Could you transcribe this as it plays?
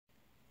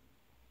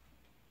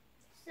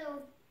So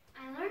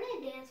I learned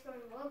a dance from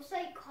a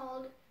website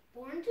called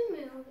Born to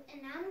Move,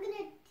 and now I'm going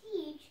to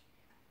teach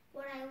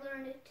what I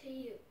learned to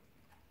you.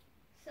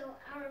 So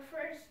our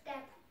first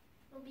step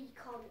will be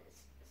called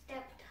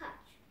step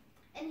touch.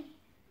 And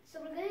so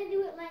we're going to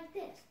do it like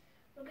this.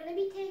 We're going to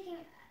be taking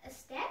a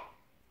step,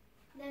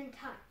 then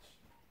touch.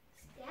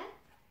 Step,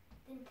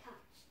 then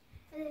touch.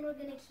 And then we're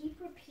going to keep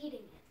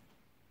repeating it.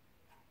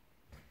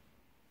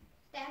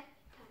 Step,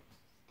 touch,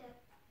 step,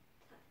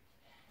 touch,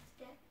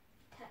 step,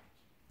 touch,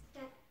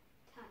 step,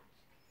 touch.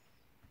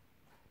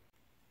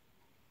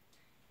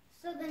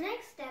 So the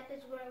next step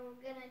is where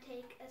we're going to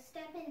take a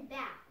step and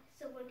bow.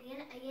 So we're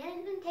going to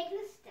again take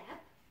the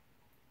step,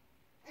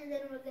 and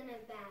then we're going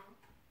to bow.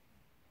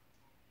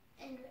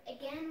 And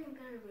again, we're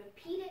going to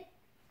repeat it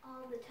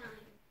all the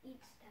time,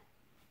 each step.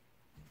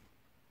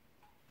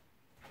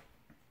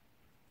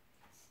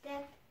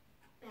 Step,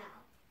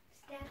 bow,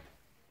 step,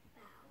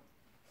 bow,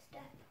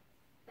 step,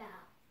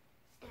 bow,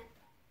 step,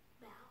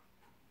 bow.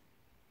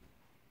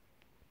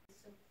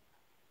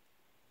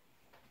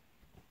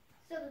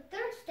 So the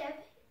third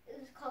step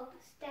is called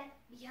step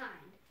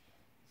behind.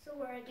 So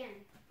we're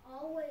again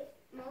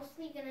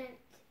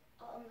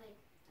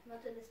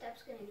most of the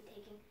steps going to be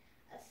taking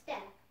a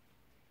step.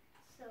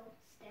 So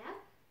step,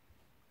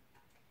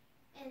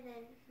 and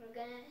then we're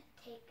going to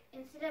take,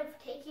 instead of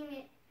taking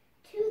it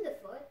to the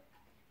foot,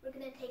 we're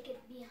going to take it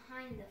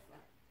behind the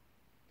foot.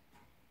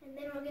 And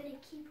then we're going to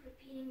keep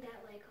repeating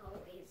that like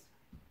always.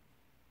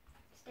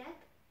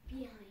 Step,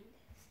 behind,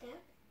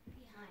 step,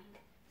 behind,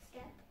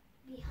 step,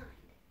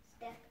 behind,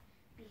 step,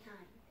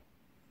 behind.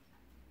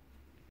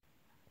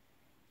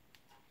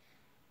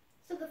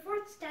 So the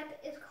fourth step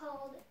is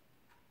called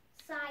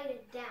side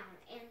down,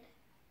 and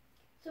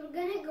so we're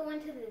going to go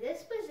into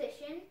this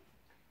position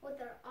with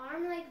our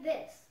arm like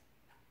this,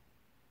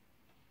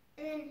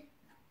 and then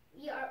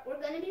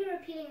we're going to be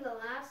repeating the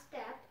last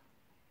step.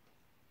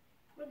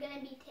 We're going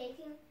to be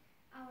taking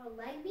our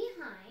leg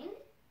behind,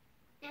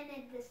 and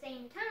at the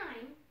same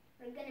time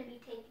we're going to be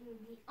taking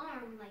the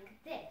arm like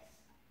this,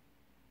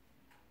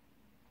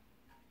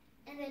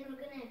 and then we're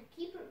going to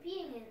keep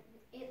repeating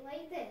it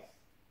like this.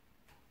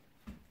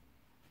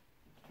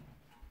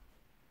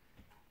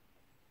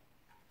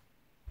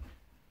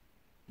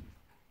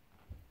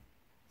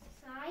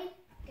 Side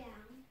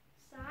down,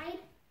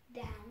 side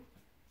down,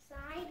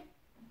 side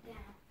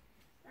down,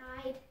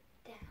 side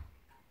down,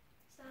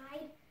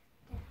 side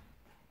down,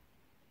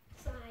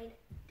 side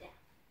down,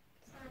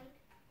 side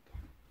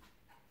down.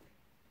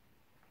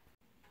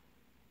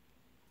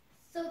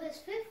 So this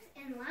fifth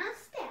and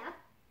last step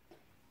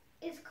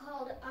is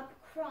called up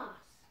cross.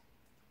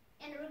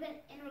 And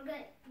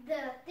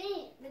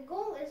the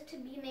goal is to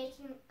be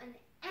making an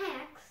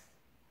X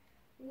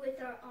with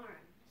our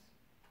arms.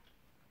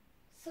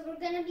 So we're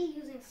going to be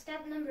using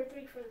step number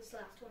 3 for this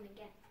last one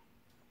again.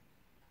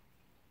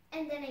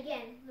 And then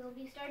again, we'll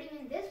be starting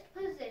in this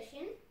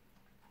position,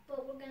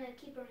 but we're going to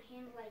keep our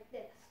hand like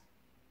this.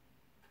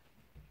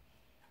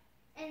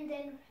 And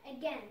then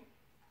again,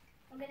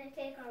 we're going to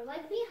take our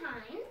leg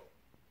behind,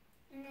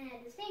 and then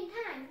at the same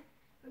time,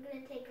 we're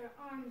going to take our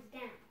arms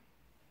down.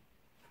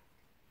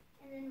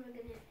 And then we're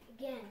going to,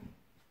 again,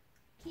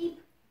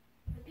 keep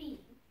repeating.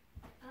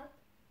 Up,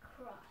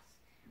 cross,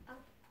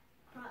 up,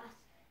 cross.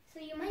 So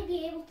you might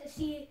be able to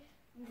see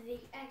the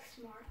X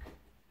mark.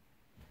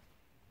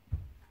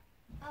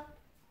 Up,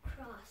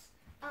 cross,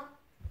 up,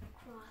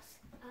 cross,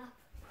 up,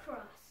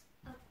 cross,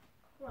 up,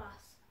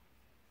 cross.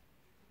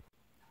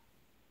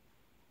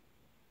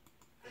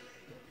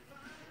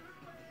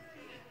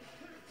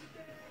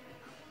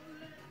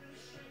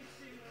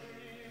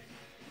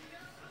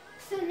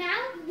 So now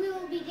we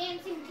will be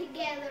dancing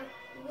together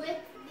with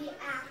the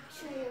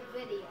actual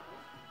video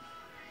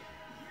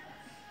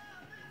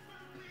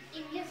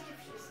in just a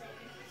few seconds.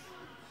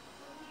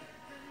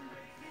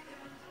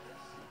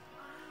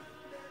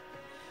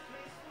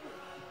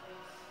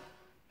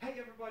 Hey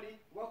everybody,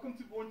 welcome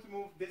to Born to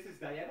Move. This is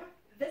Diana.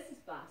 This is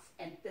Bas,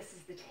 and this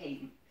is the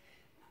team.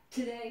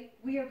 Today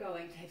we are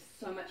going to have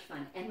so much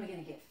fun and we're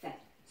going to get fit.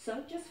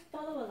 So just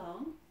follow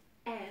along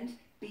and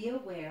be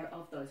aware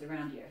of those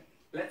around you.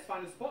 Let's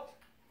find a spot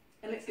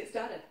and let's get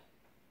started.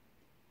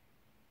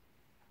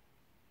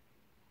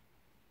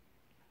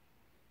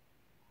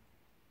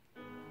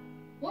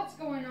 What's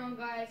going on,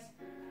 guys?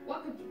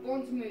 Welcome to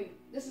Born to Move.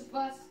 This is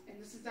Bas, and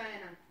this is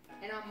Diana,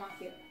 and I'm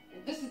Matthew,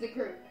 and this is the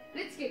crew.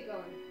 Let's get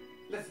going.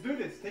 Let's do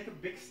this. Take a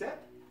big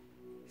step.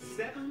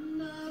 Step and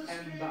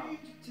bow.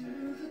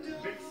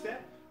 Big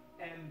step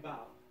and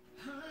bow.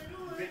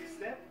 Big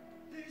step,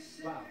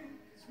 bow.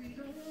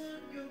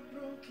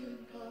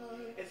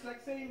 It's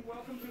like saying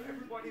welcome to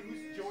everybody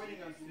who's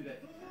joining us today.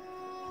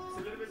 It's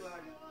a little bit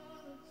like...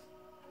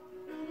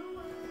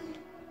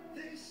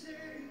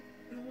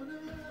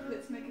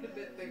 Let's make it a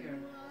bit bigger.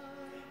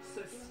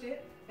 So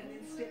step and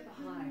then step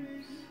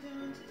behind.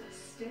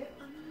 Step,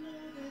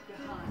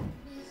 behind.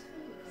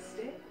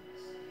 Step,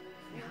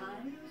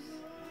 behind.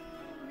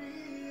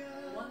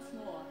 Once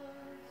more.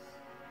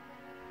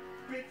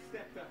 Big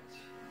step touch.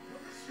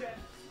 Step,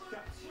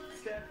 touch,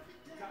 step,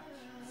 touch,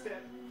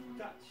 step,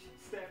 touch,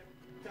 step,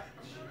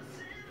 touch.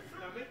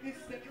 Now make this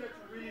step touch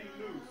really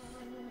loose.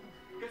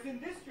 Because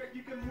in this track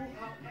you can move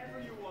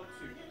however you want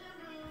to.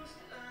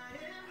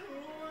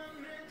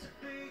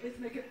 Let's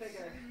make it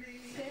bigger.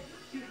 Step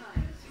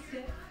behind,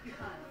 step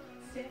behind,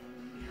 step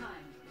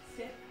behind,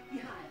 step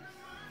behind.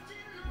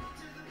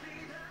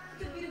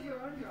 The beat of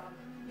your own drum.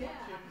 Yeah,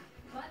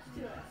 much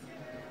to it.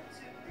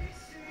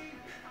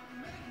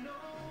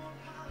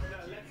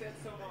 Now let's add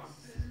some arms.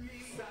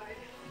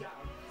 Side,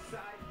 down,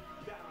 side,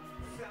 down,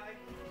 side,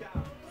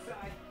 down,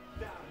 side,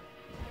 down.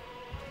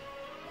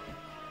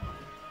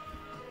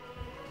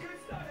 Good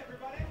start,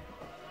 everybody.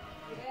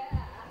 Yeah.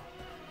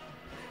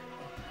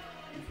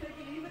 Let's make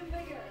it even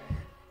bigger.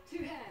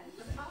 Two hands.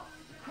 Up,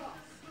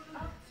 cross,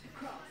 up,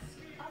 cross,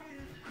 up,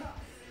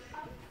 cross,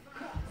 up,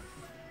 cross.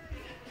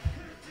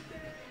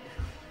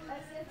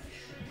 That's it.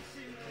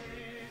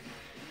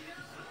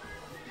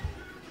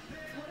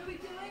 What are we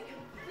doing?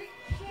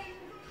 Reaching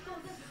for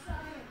the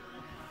sun.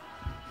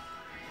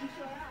 We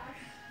sure are.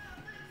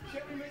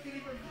 Shall we make it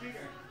even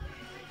bigger?